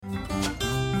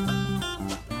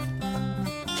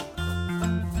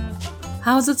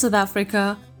How's it, South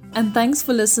Africa? And thanks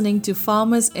for listening to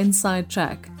Farmers Inside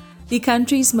Track, the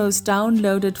country's most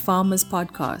downloaded farmers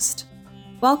podcast.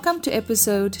 Welcome to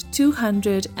episode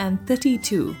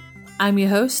 232. I'm your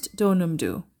host,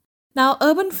 Donumdu. Now,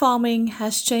 urban farming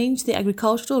has changed the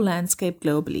agricultural landscape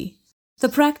globally. The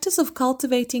practice of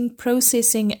cultivating,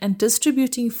 processing, and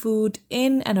distributing food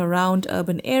in and around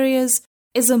urban areas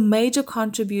is a major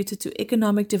contributor to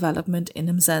economic development in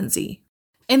Mzansi.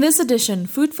 In this edition,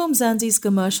 Food For Mzansi's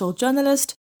commercial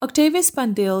journalist, Octavia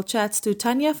Spandiel chats to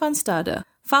Tanya van Stade,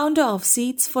 founder of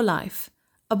Seeds for Life,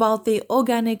 about the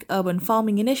organic urban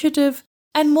farming initiative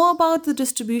and more about the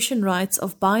distribution rights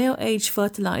of BioAge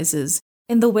fertilizers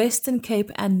in the Western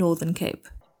Cape and Northern Cape.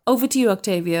 Over to you,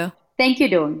 Octavia. Thank you,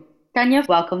 Dawn. Tanya,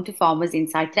 welcome to Farmers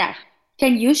Inside Track.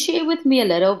 Can you share with me a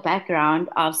little background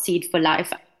of Seed for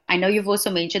Life? I know you've also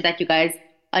mentioned that you guys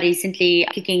are recently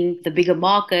kicking the bigger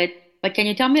market, but can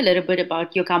you tell me a little bit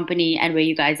about your company and where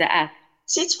you guys are at?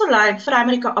 Seeds for Life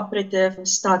primary cooperative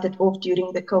started off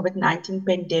during the COVID-19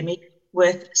 pandemic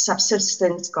with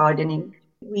subsistence gardening.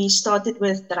 We started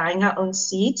with drying our own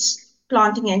seeds,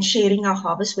 planting and sharing our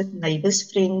harvest with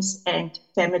neighbors, friends, and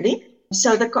family.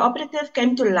 So the cooperative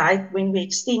came to life when we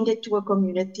extended to a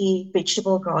community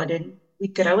vegetable garden. We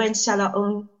grow and sell our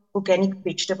own organic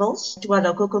vegetables to our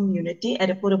local community at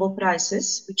affordable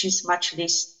prices, which is much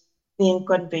less than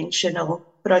conventional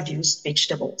produced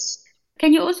vegetables.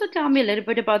 Can you also tell me a little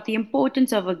bit about the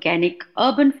importance of organic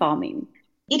urban farming?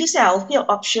 It is a healthier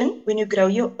option when you grow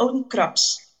your own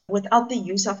crops without the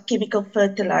use of chemical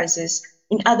fertilizers,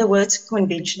 in other words,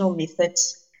 conventional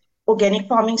methods. Organic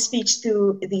farming speaks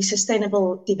to the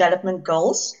Sustainable Development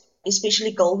Goals,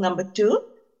 especially goal number 2,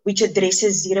 which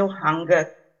addresses zero hunger.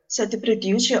 So to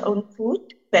produce your own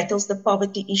food battles the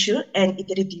poverty issue and it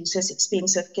reduces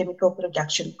expensive chemical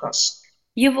production costs.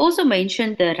 You've also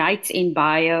mentioned the rights in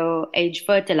BioAge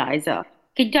fertilizer.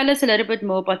 Can you tell us a little bit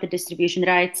more about the distribution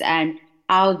rights and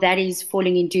how that is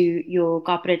falling into your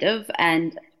cooperative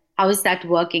and how is that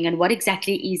working and what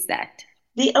exactly is that?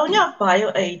 The owner of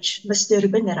BioAge, Mr.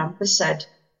 Ruben Rampersad,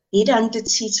 headhunted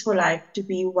Seeds for Life to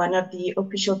be one of the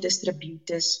official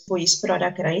distributors for his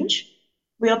product range.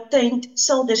 We obtained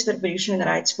sole distribution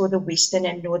rights for the Western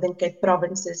and Northern Cape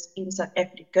provinces in South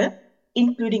Africa,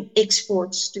 including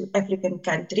exports to African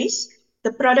countries.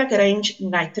 The product range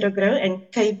NitroGrow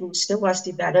and K-Booster was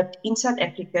developed in South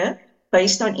Africa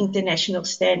based on international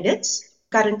standards.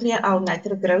 Currently, our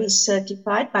NitroGrow is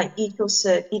certified by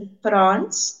EcoCert in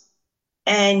France,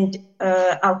 and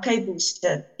our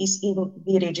K-Booster is in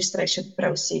the registration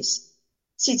process.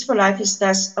 Seeds for Life is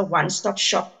thus a one-stop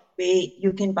shop where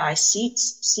you can buy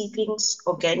seeds, seedlings,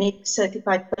 organic,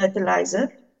 certified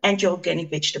fertilizer, and your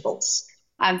organic vegetables.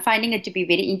 I'm finding it to be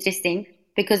very interesting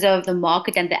because of the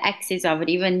market and the access of it,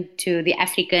 even to the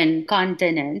African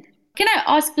continent. Can I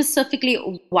ask specifically,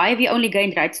 why have you only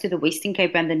gained rights to the Western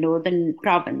Cape and the Northern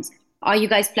Province? Are you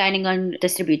guys planning on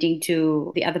distributing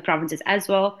to the other provinces as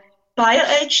well?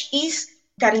 BioAge is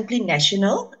currently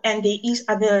national and there is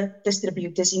other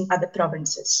distributors in other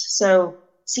provinces. So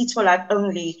Seeds for Life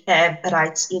only have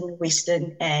rights in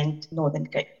Western and Northern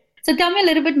Cape. So tell me a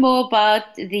little bit more about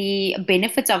the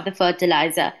benefits of the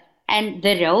fertilizer and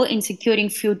the role in securing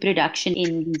food production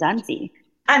in Mzansi.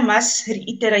 I must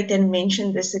reiterate and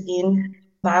mention this again.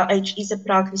 BioAge is a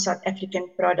proudly South African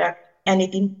product and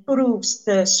it improves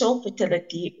the soil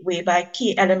fertility whereby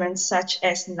key elements such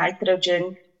as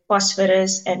nitrogen,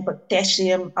 phosphorus and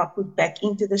potassium are put back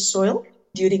into the soil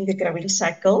during the growing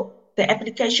cycle. The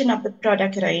application of the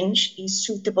product range is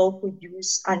suitable for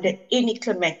use under any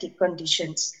climatic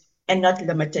conditions and not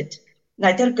limited.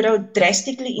 NitroGrow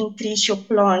drastically increases your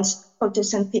plant's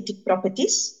photosynthetic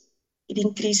properties. It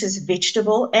increases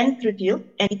vegetable and fruit yield,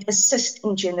 and it assists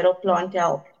in general plant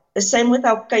health. The same with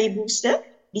our K-Booster.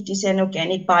 It is an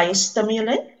organic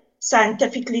biostimulant,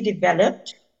 scientifically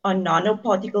developed on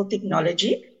nanoparticle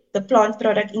technology. The plant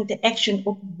product interaction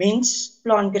augments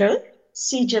plant growth,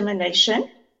 seed germination,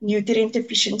 nutrient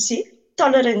efficiency,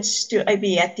 tolerance to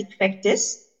abiotic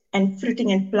factors, and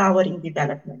fruiting and flowering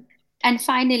development. And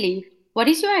finally, what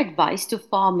is your advice to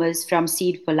farmers from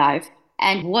Seed for Life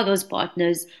and who are those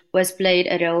partners who has played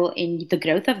a role in the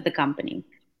growth of the company?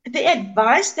 The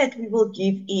advice that we will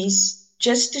give is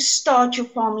just to start your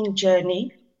farming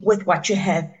journey with what you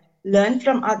have. Learn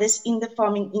from others in the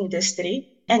farming industry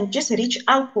and just reach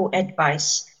out for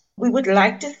advice. We would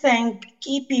like to thank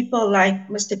key people like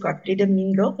Mr. Godfrey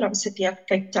Domingo from City of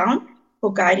Cape Town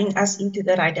for guiding us into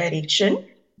the right direction.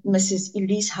 Mrs.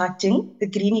 Elise Harting, the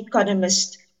green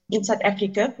economist in South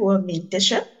Africa, for her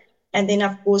mentorship. And then,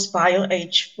 of course,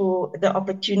 BioAge for the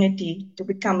opportunity to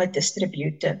become a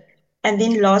distributor. And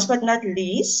then last but not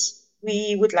least,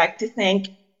 we would like to thank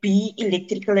B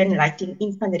Electrical and Lighting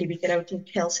in Van Riebeeck in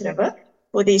Kuils River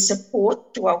for their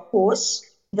support to our cause.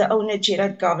 The owner,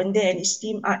 Gerard Govender, and his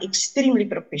team are extremely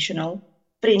professional,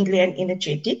 friendly, and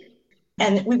energetic.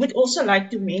 And we would also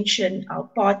like to mention our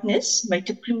partners,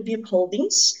 Metacluvium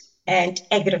Holdings and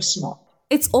AgroSmart.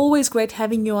 It's always great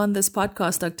having you on this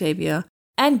podcast, Octavia,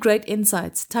 and great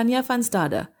insights, Tanya van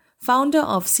Stade, founder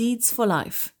of Seeds for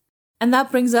Life. And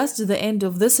that brings us to the end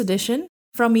of this edition.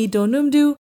 From me,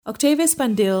 Donumdu, Octavia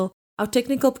Spandiel, our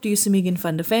technical producer, Megan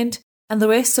van der Vent, and the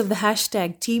rest of the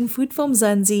hashtag Team Food For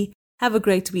Mzansi, have a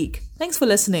great week. Thanks for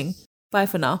listening. Bye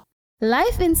for now.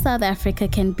 Life in South Africa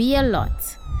can be a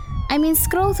lot. I mean,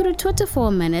 scroll through Twitter for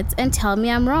a minute and tell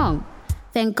me I'm wrong.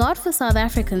 Thank God for South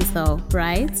Africans though,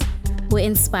 right? We're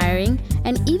inspiring,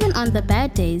 and even on the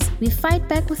bad days, we fight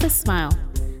back with a smile.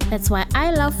 That's why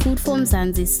I love Food For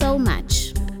Mzansi so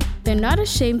much. They're not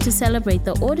ashamed to celebrate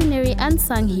the ordinary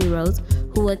unsung heroes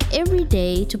who work every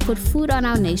day to put food on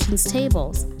our nation's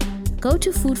tables. Go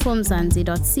to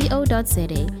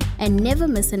foodformzansi.co.za and never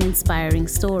miss an inspiring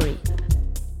story.